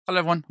Hello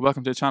everyone,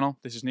 welcome to the channel.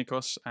 This is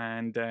Nikos,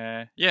 and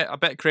yeah, a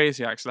bit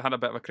crazy actually. I had a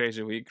bit of a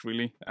crazy week,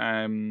 really.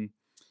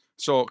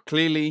 So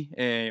clearly,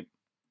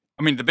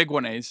 I mean, the big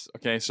one is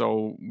okay.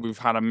 So we've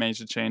had a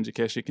major change.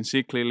 Okay, so you can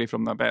see clearly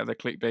from the bit of the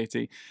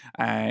clickbaity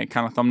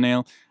kind of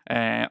thumbnail.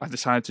 I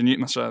decided to mute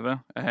my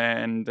server,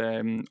 and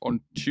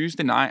on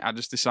Tuesday night, I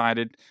just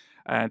decided.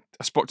 I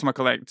spoke to my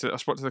collector. I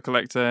spoke to the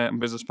collector and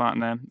business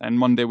partner, and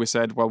Monday we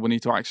said, well, we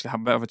need to actually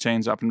have a bit of a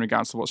change up in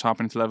regards to what's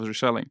happening to levels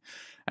reselling,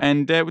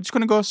 and we're just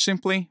going to go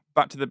simply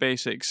back to the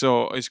basics.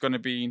 So it's going to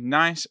be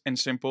nice and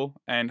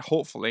simple, and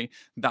hopefully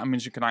that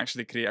means you can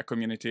actually create a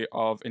community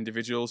of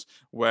individuals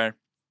where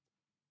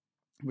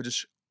we're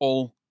just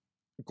all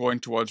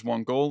going towards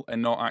one goal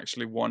and not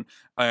actually one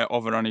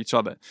overrun each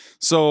other.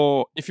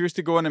 So if you was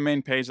to go on the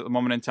main page at the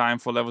moment in time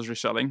for levels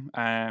reselling,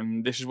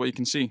 this is what you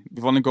can see.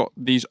 We've only got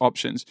these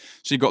options.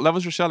 So you've got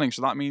levels reselling.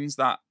 So that means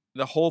that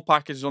the whole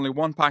package is only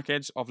one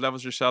package of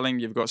levels reselling.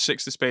 You've got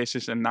 60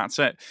 spaces and that's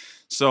it.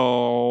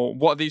 So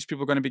what are these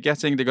people going to be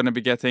getting? They're going to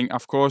be getting,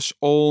 of course,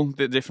 all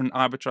the different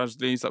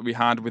arbitrage leads that we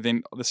had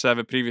within the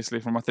server previously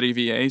from our 3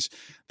 VAs.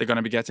 They're going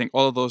to be getting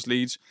all of those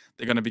leads.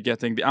 They're going to be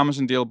getting the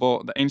Amazon deal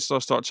bot, the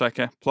in-store stock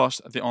checker,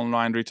 plus the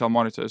online retail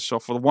monitors. So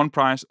for the one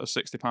price of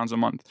 £60 a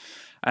month.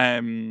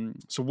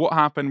 So what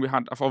happened? We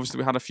had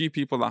a few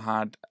people that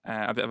had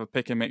a bit of a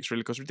pick and mix,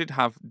 really, because we did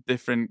have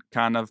different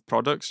kind of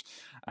products,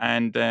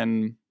 and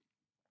then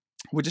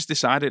we just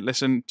decided,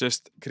 listen,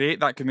 just create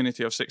that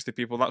community of 60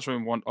 people. That's what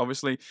we want.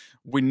 Obviously,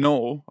 we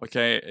know,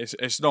 okay,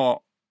 it's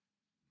not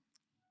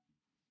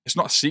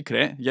a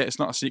secret. Yeah, it's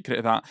not a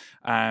secret that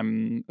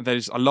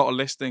there's a lot of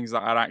listings that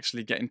are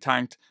actually getting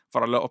tanked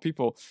for a lot of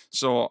people.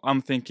 So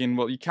I'm thinking,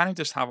 well, you can't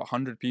just have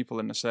 100 people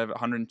in the server,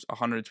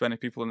 120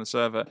 people in the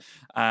server,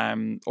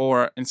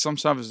 or in some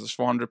servers there's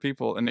 400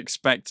 people, and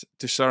expect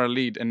to share a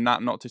lead and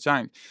not to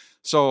tank.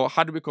 So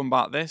how do we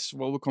combat this?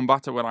 Well, we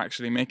combat it with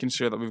actually making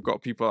sure that we've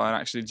got people that are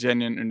actually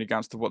genuine in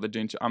regards to what they're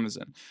doing to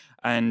Amazon.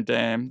 And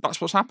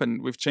that's what's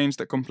happened. We've changed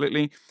it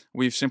completely.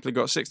 We've simply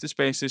got 60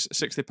 spaces,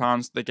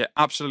 £60. They get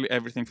absolutely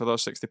everything for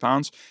those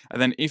 £60.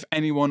 And then if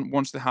anyone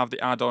wants to have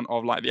the add-on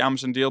of like the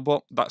Amazon deal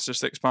bot, that's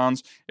just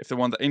 £6. If they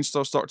want the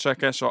in-store stock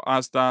checker, so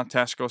Asda,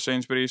 Tesco,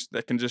 Sainsbury's,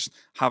 they can just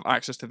have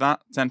access to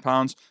that,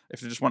 £10.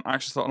 If they just want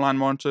access to online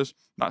monitors,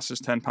 that's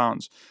just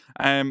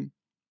 £10.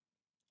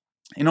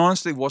 It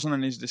honestly wasn't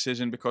an easy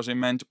decision because it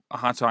meant I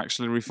had to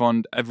actually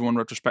refund everyone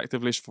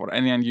retrospectively for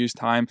any unused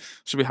time.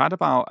 So we had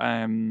quite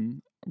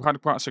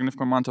a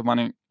significant amount of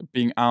money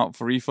being out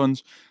for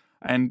refunds.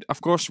 And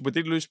of course, we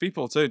did lose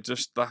people too.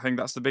 Just I think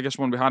that's the biggest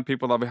one. We had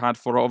people that we had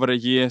for over a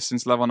year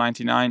since level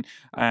 99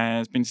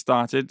 has been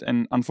started,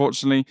 and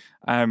unfortunately,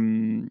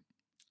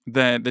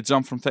 the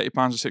jump from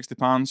 £30 to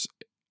 £60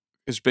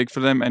 is big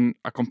for them, and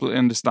I completely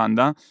understand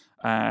that.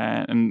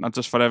 And I'm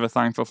just forever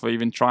thankful for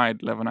even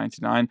tried level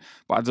 99.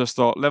 But I just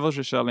thought levels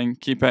reselling,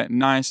 keep it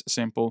nice,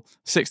 simple,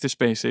 60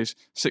 spaces,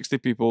 60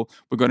 people.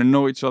 We're going to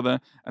know each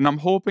other, and I'm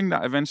hoping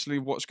that eventually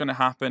what's going to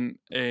happen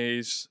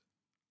is,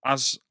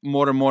 as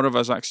more and more of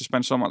us actually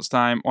spend so much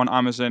time on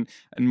Amazon,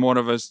 and more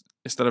of us,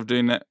 instead of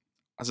doing it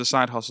as a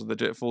side hustle, they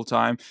do it full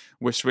time,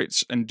 we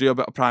switch and do a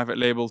bit of private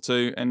label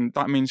too. And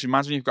that means,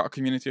 imagine you've got a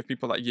community of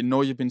people that you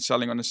know you've been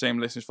selling on the same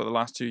listings for the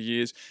last 2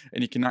 years,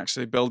 and you can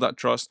actually build that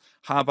trust.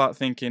 How about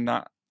thinking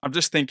that, I'm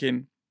just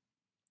thinking,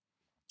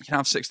 you can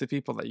have 60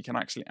 people that you can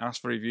actually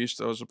ask for reviews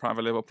to as a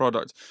private label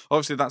product.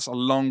 Obviously, that's a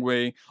long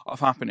way of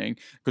happening,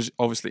 because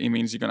obviously it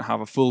means you're going to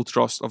have a full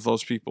trust of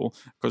those people,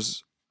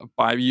 because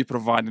by you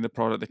providing the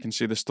product, they can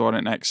see the store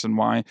in X and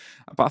Y.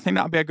 But I think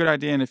that'd be a good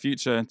idea in the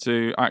future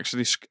to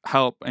actually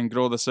help and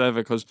grow the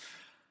server, because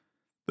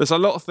there's a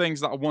lot of things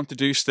that I want to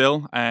do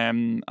still.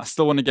 I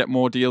still want to get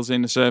more deals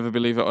in the server,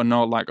 believe it or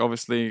not. Like,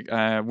 obviously,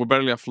 we're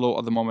barely afloat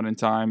at the moment in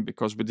time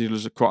because we deal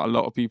with quite a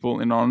lot of people,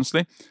 in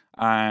honesty.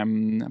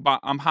 But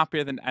I'm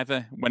happier than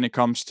ever when it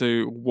comes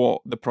to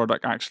what the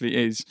product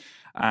actually is.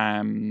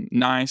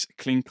 Nice,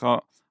 clean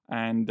cut,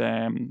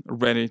 and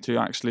ready to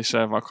actually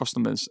serve our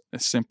customers.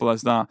 As simple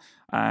as that.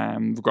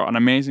 We've got an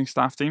amazing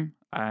staff team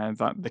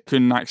that they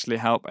couldn't actually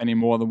help any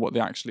more than what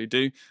they actually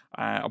do,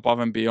 above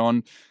and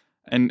beyond.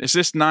 And it's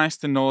just nice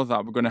to know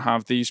that we're going to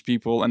have these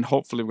people, and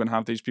hopefully we're going to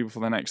have these people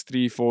for the next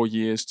 3-4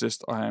 years,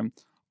 just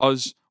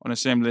us on the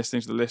same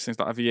listings, the listings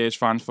that are VAs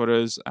fans for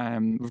us.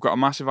 We've got a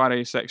massive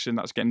RA section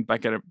that's getting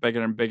bigger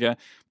and bigger,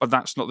 but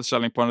that's not the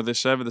selling point of this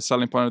server. The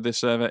selling point of this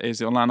server is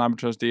the online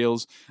arbitrage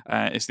deals,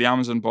 it's the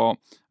Amazon bot,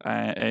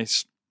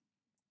 it's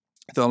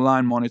the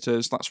online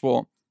monitors. That's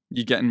what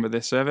you're getting with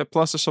this server,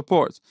 plus the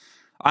support.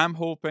 I'm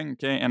hoping,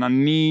 okay, and I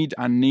need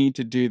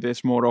to do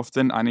this more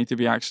often. I need to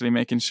be actually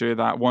making sure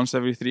that once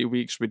every 3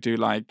 weeks we do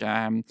like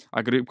a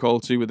group call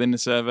too within the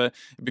server.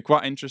 It'd be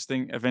quite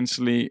interesting.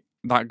 Eventually,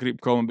 that group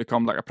call will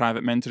become like a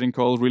private mentoring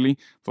call, really,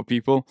 for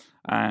people.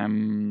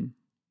 That's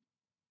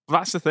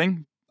the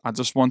thing. I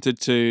just wanted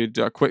to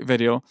do a quick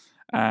video.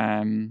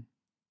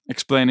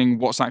 explaining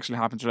what's actually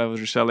happened to levels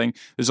reselling.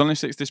 There's only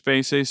 60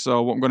 spaces,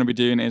 so what I'm going to be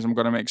doing is I'm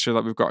going to make sure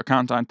that we've got a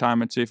countdown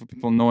timer too for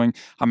people knowing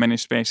how many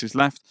spaces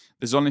left.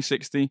 There's only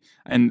 60,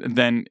 and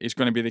then it's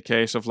going to be the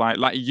case of like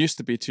it used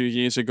to be 2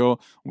 years ago,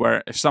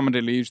 where if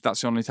somebody leaves,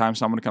 that's the only time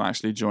someone can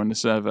actually join the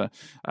server.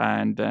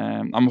 And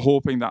I'm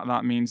hoping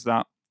that means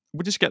that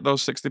we just get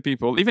those 60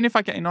 people. Even if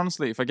I get in,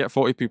 honestly, if I get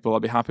 40 people,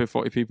 I'll be happy with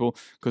 40 people,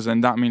 because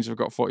then that means we've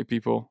got 40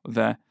 people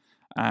there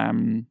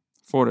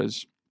for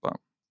us. But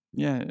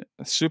yeah,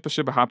 a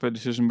super happy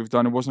decision we've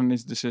done. It wasn't an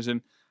easy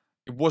decision.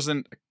 It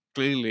wasn't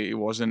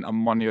a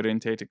money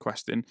orientated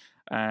question.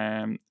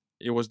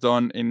 It was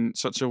done in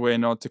such a way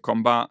not to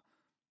combat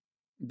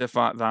the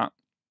fact that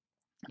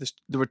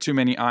there were too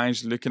many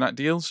eyes looking at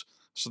deals,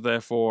 so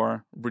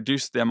therefore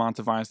reduce the amount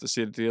of eyes that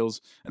see the deals.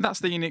 And that's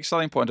the unique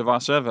selling point of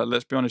our server.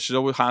 Let's be honest, it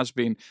always has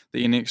been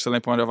the unique selling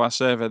point of our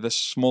server, the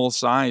small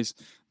size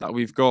that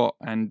we've got.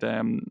 And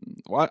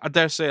well, I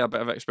dare say a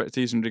bit of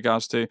expertise in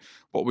regards to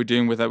what we're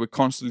doing with it. We're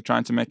constantly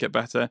trying to make it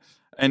better.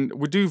 And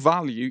we do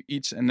value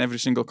each and every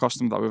single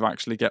customer that we've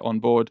actually get on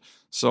board.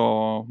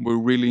 So we're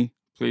really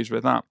pleased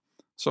with that.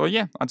 So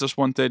yeah, I just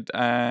wanted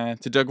to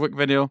do a quick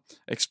video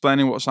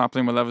explaining what's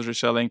happening with levels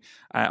reselling.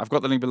 I've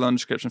got the link below in the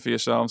description for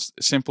yourselves.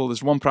 It's simple.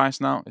 There's one price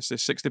now. It's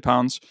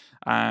 £60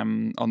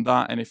 on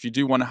that. And if you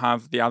do want to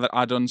have the other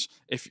add-ons,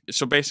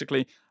 so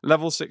basically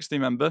level 60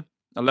 member,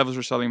 a levels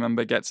reselling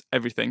member gets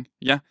everything.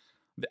 Yeah,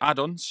 the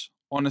add-ons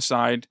on the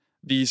side.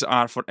 These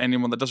are for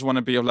anyone that doesn't want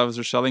to be of levels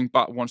reselling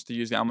but wants to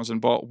use the Amazon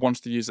bot, wants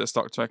to use their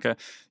stock tracker.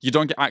 You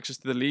don't get access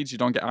to the leads. You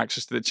don't get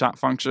access to the chat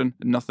function.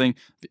 Nothing.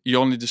 You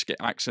only just get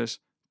access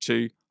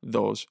to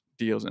those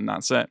deals, and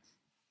that's it.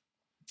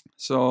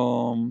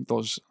 So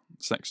those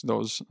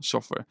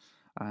software.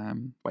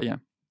 But yeah,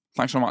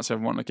 thanks so much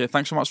everyone. Okay,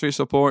 thanks so much for your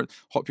support.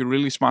 Hope you're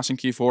really smashing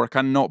Q4. I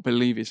cannot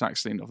believe it's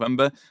actually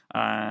November.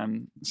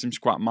 Seems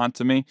quite mad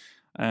to me.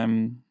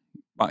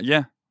 But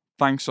yeah,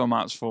 thanks so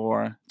much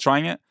for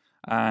trying it.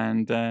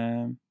 And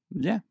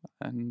yeah,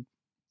 and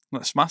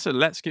let's smash it.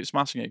 Let's keep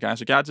smashing it,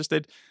 guys. Okay, I just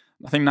did,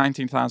 I think,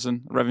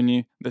 19,000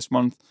 revenue this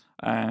month.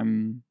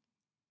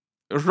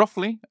 It was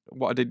roughly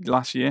what I did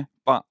last year,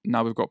 but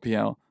now we've got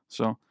PL.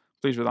 So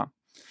pleased with that.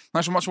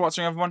 Thanks so much for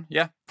watching, everyone.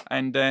 Yeah,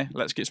 and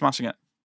let's keep smashing it.